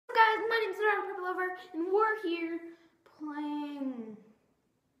guys, my name's Red Purple Lover, and we're here playing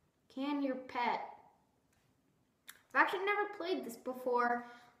Can Your Pet. I've actually never played this before.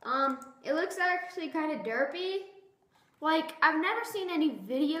 It looks actually kind of derpy. Like, I've never seen any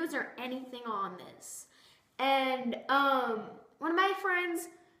videos or anything on this. And, one of my friends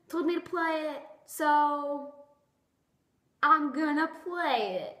told me to play it, so I'm gonna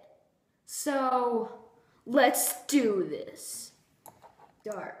play it. So, let's do this.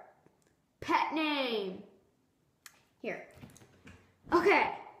 Start. Pet name. Here.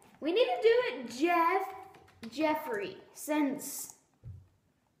 Okay, we need to do it Jeffrey, since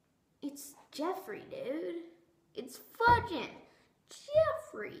it's Jeffrey, dude. It's fudging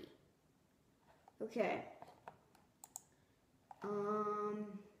Jeffrey. Okay.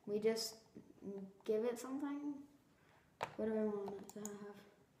 We just give it something. What do I want it to have?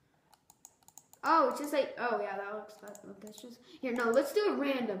 Oh, it's just like, oh yeah, that's just, here, no, let's do it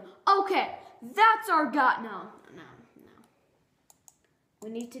random. Okay, that's our gut. No. We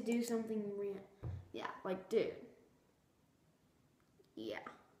need to do something random. Yeah, like, dude. Yeah,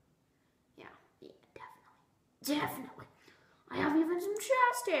 definitely. I have even some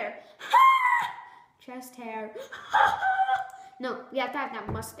chest hair. Chest hair. No, we have to have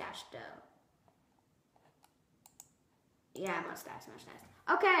that mustache, though. Yeah, mustache.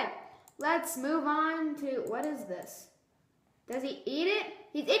 Okay, let's move on to, what is this? Does he eat it?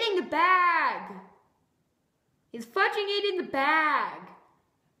 He's eating the bag. He's fudging eating the bag.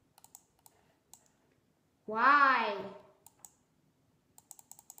 Why?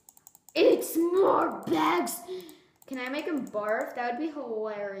 It's more bags. Can I make him barf? That would be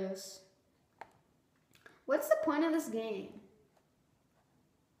hilarious. What's the point of this game?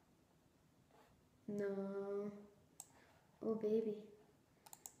 No. Oh, baby.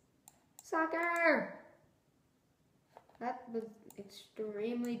 Soccer! That was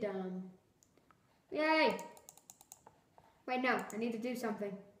extremely dumb. Yay! Wait, no. I need to do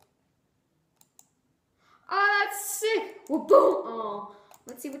something. Oh, that's sick! Well, boom! Oh.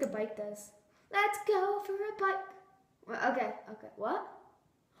 Let's see what the bike does. Let's go for a bike. Well, okay. What?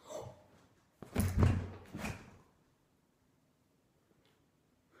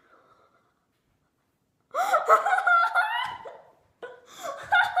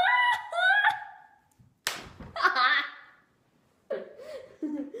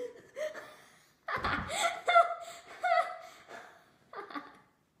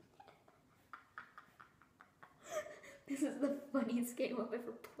 This is the funniest game I've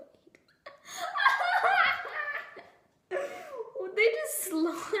ever played. Well, they just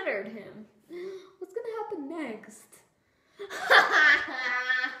slaughtered him. What's gonna happen next?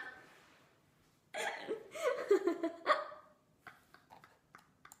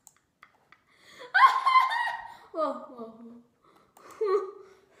 Whoa. Oh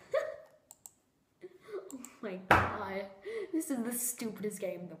my god. This is the stupidest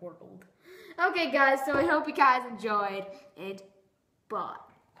game in the world. Okay, guys, so I hope you guys enjoyed it, but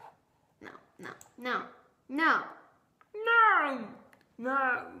no.